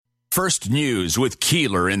First News with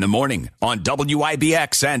Keeler in the morning on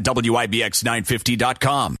WIBX and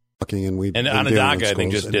WIBX950.com. And Onondaga, I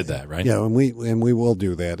think, just did that, right? Yeah, and we will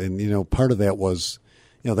do that. And part of that was,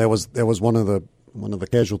 that was one of the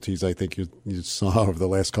casualties I think you saw over the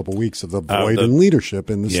last couple of weeks of the void in leadership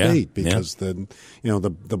in the state, because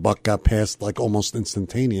the buck got passed like almost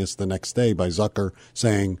instantaneous the next day by Zucker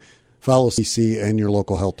saying follow CC and your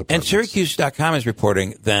local health department. And Syracuse.com is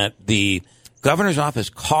reporting that the governor's office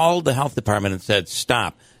called the health department and said,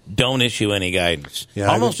 stop, don't issue any guidance.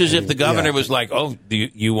 Yeah, almost as if the governor was like, oh, do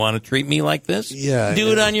you want to treat me like this? Yeah.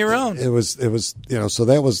 Do it on your own. It was, so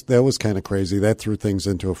that was kind of crazy. That threw things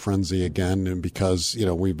into a frenzy again. And because,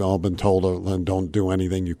 we've all been told, don't do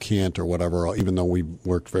anything you can't or whatever, even though we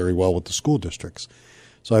worked very well with the school districts.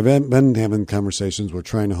 So I've been having conversations. We're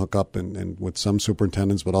trying to hook up and with some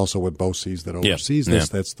superintendents, but also with BOCES that oversees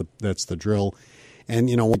this. Yeah. That's the drill.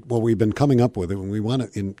 And, what we've been coming up with, and we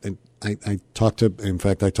want to, and I talked to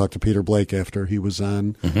Peter Blake after he was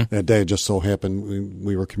on that day. It just so happened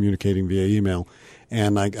we were communicating via email,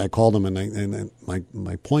 and I called him, and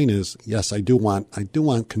my point is, yes, I do want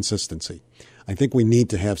consistency. I think we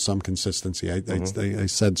need to have some consistency. I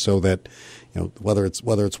said so that, whether it's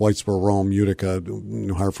Whitesboro, Rome, Utica,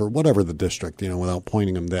 New Hartford, whatever the district, without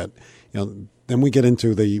pointing them that, then we get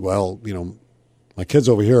into the, my kids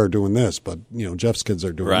over here are doing this, but Jeff's kids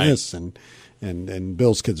are doing this, and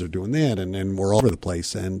Bill's kids are doing that, and we're all over the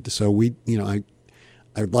place. And so I'd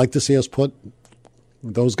like to see us put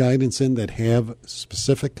those guidance in that have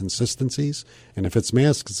specific consistencies. And if it's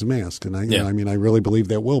mask, it's a mask. And I really believe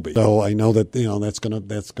that will be. So I know that that's gonna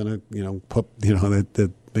put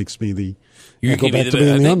that makes me the. You go back to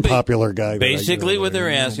being the unpopular guy. Basically, what they're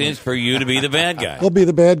asking is for you to be the bad guy. We'll be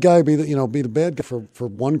the bad guy. Be the bad guy for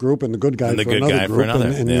one group and the good guy and for another group.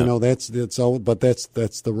 And that's all. But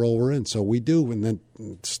that's the role we're in. So we do. And then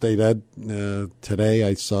state ed today,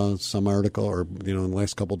 I saw some article, or in the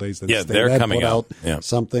last couple of days that state they're ed coming put out Yeah.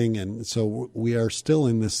 something. And so we are still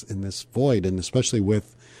in this void, and especially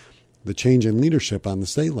with the change in leadership on the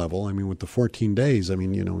state level. I mean, with the 14 days,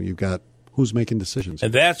 you got. Who's making decisions?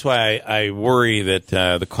 And that's why I worry that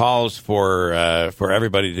the calls for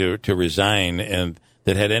everybody to resign and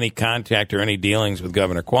that had any contact or any dealings with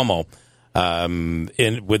Governor Cuomo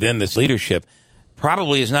within this leadership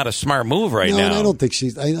probably is not a smart move now. No, I don't think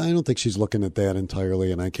she's. I don't think she's looking at that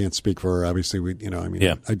entirely, and I can't speak for her. Obviously,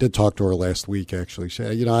 I did talk to her last week. Actually,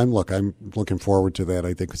 I'm looking forward to that.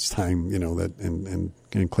 I think it's time. That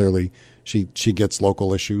and clearly. She gets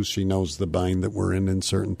local issues. She knows the bind that we're in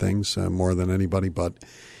certain things more than anybody. But,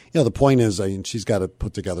 the point is, she's got to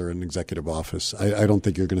put together an executive office. I don't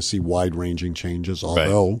think you're going to see wide-ranging changes,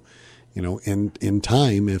 although, in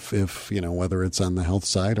time, if whether it's on the health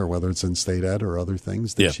side or whether it's in state ed or other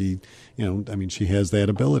things, that she, she has that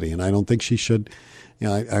ability. And I don't think she should,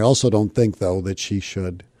 I also don't think, though, that she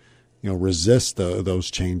should resist those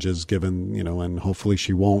changes given, and hopefully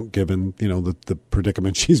she won't given, the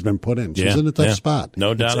predicament she's been put in. She's in a tough spot.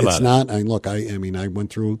 No doubt about it. It's not, I went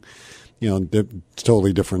through,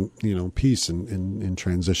 totally different, piece in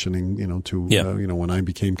transitioning, to, when I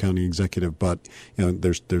became county executive. But,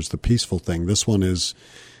 there's the peaceful thing. This one is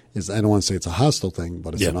I don't want to say it's a hostile thing,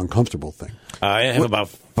 but it's an uncomfortable thing. I have about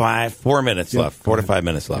 4 minutes left, 4 to 5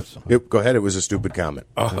 minutes left. So. Go ahead. It was a stupid comment.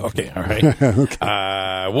 Oh, okay. All right.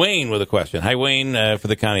 Okay. Wayne with a question. Hi, Wayne, for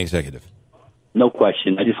the county executive. No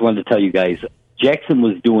question. I just wanted to tell you guys, Jackson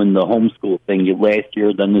was doing the homeschool thing last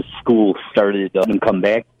year. Then the school started to come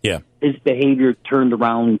back. Yeah. His behavior turned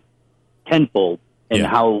around tenfold in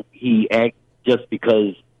how he acted just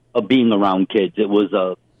because of being around kids. It was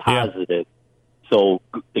a positive. Yeah. So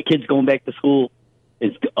the kids going back to school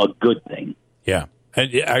is a good thing. Yeah.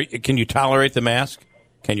 Can you tolerate the mask?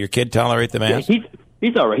 Can your kid tolerate the mask? Yeah,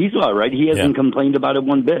 he's all right. He's all right. He hasn't complained about it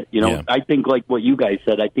one bit. I think like what you guys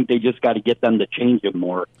said, I think they just got to get them to change it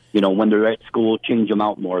more. When they're at school, change them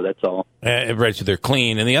out more. That's all. Right, so they're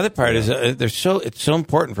clean. And the other part is it's so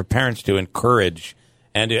important for parents to encourage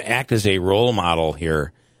and to act as a role model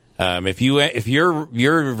here. If your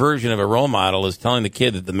version of a role model is telling the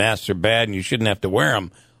kid that the masks are bad and you shouldn't have to wear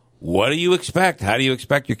them, what do you expect? How do you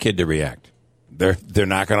expect your kid to react? They're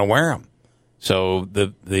not going to wear them. So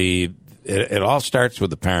it all starts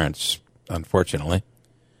with the parents, unfortunately.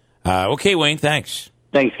 Okay, Wayne, thanks.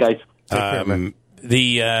 Thanks, guys.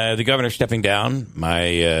 The governor stepping down.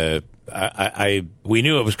 We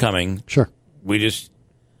knew it was coming. Sure. We just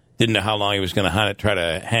didn't know how long he was going to try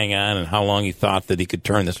to hang on and how long he thought that he could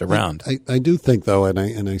turn this around. I do think, though,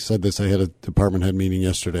 and I said this, I had a department head meeting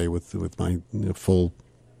yesterday with my full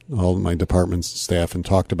all my department's staff and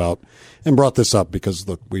talked about and brought this up because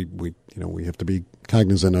look, we have to be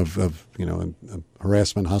cognizant of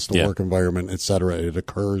harassment, hostile work environment, et cetera. It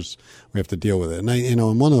occurs. We have to deal with it. And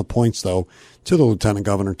and one of the points though, to the lieutenant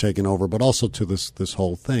governor taking over, but also to this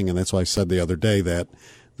whole thing, and that's why I said the other day that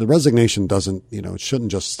the resignation doesn't, it shouldn't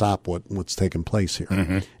just stop what's taking place here.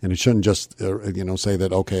 Mm-hmm. And it shouldn't just, say that,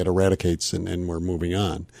 okay, it eradicates and we're moving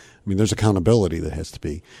on. I mean, there's accountability that has to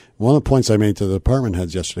be. One of the points I made to the department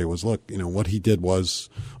heads yesterday was, look, what he did was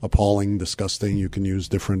appalling, disgusting. You can use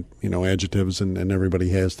different, adjectives and everybody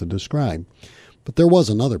has to describe. But there was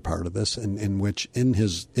another part of this in which in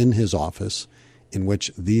his office, in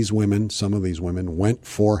which these women, some of these women went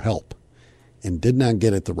for help and did not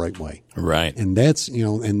get it the right way. Right. And that's,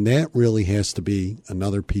 and that really has to be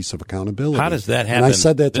another piece of accountability. How does that happen? And I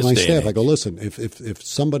said that to my staff. I go, listen, if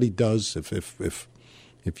somebody does,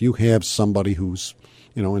 if you have somebody who's,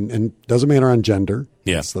 and doesn't matter on gender.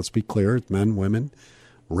 Yes. Let's be clear, men, women,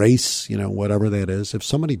 race, whatever that is. If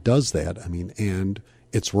somebody does that, and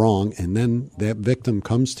it's wrong, and then that victim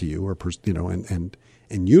comes to you, or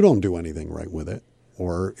and you don't do anything right with it,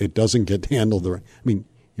 or it doesn't get handled the right.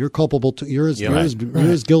 You're culpable too. You're as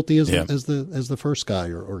guilty as the first guy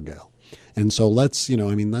or gal. And so let's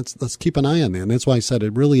keep an eye on that. And that's why I said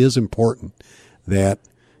it really is important that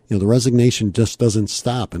the resignation just doesn't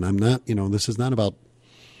stop. And I'm not this is not about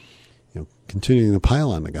continuing to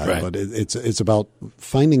pile on the guy, right. But it's about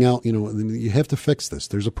finding out. You have to fix this.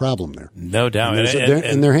 There's a problem there, no doubt,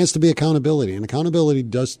 and there has to be accountability. And accountability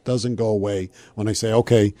doesn't go away when I say,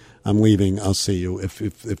 okay, I'm leaving. I'll see you if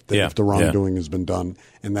the wrongdoing has been done,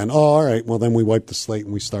 and then all right, well then we wipe the slate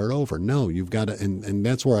and we start over. No, you've got to, and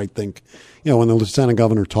that's where I think when the lieutenant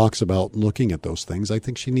governor talks about looking at those things, I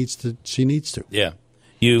think she needs to. Yeah.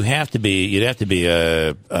 You'd have to be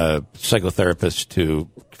a psychotherapist to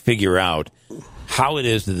figure out how it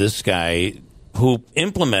is that this guy who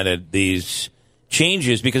implemented these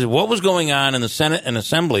changes, because of what was going on in the Senate and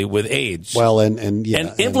Assembly with AIDS. Well, and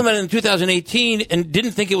implemented in 2018 and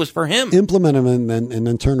didn't think it was for him. Implemented him and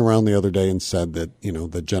then turned around the other day and said that, it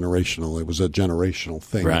was a generational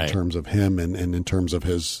thing right. in terms of him and in terms of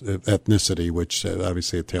his ethnicity, which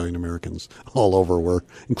obviously Italian Americans all over were,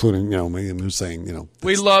 including, who's saying,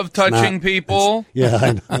 we love touching people. Yeah,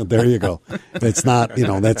 I know, there you go. It's not,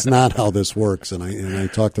 that's not how this works. And I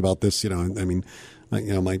talked about this,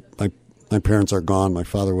 my parents are gone. My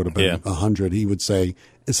father would have been 100. He would say,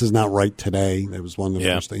 this is not right today. That was one of the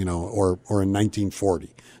first, or in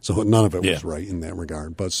 1940. So none of it was right in that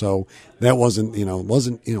regard. But so that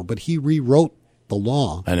wasn't, but he rewrote the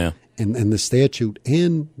law. I know. And the statute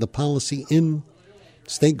and the policy in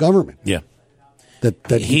state government. Yeah.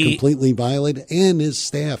 That he completely violated, and his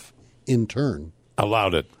staff in turn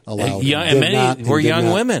allowed it. And many were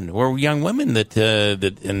young women. Were young women that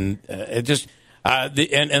it just.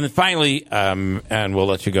 And finally, and we'll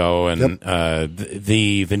let you go. And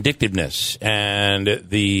the vindictiveness and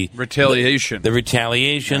the retaliation. The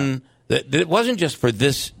retaliation that it wasn't just for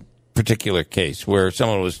this particular case where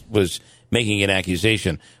someone was making an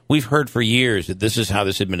accusation. We've heard for years that this is how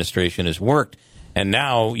this administration has worked, and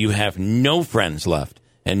now you have no friends left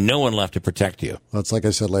and no one left to protect you. Well, it's like I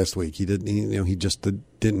said last week. He didn't. He just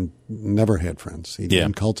never had friends. He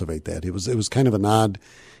didn't cultivate that. It was kind of an odd.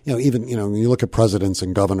 Even, when you look at presidents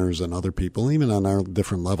and governors and other people, even on our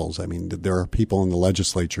different levels, there are people in the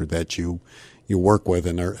legislature that you work with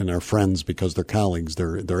and are friends because they're colleagues,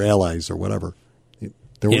 they're allies or whatever. He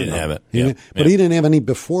didn't have it. But he didn't have any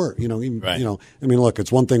before, Right. Look,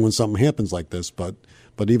 it's one thing when something happens like this, but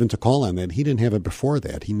even to call on that, he didn't have it before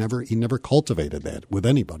that. He never cultivated that with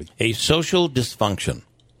anybody. A social dysfunction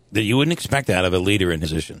that you wouldn't expect out of a leader in his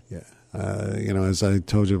position. Yeah. As I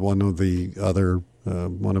told you, one of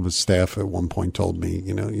his staff at one point told me,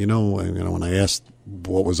 when I asked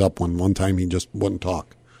what was up one time, he just wouldn't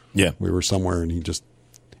talk. Yeah. We were somewhere and he just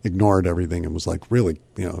ignored everything and was like, really?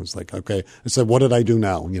 It was like, okay. I said, what did I do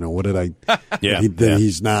now? What did I?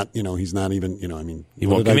 He's not, he's not even, he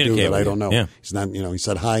what won't did I do communicate that I don't know? Yeah. He's not, he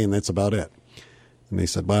said hi and that's about it. And they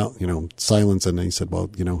said, well, silence. And he said, well,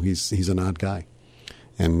 he's an odd guy.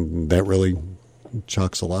 And that really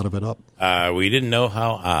chalks a lot of it up. We didn't know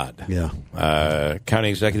how odd. Yeah. County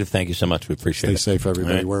Executive, thank you so much. We appreciate it. Stay safe,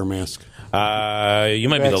 everybody. Right. Wear a mask. You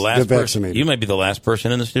might be the last person. You might be the last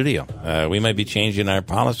person in the studio. We might be changing our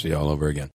policy all over again.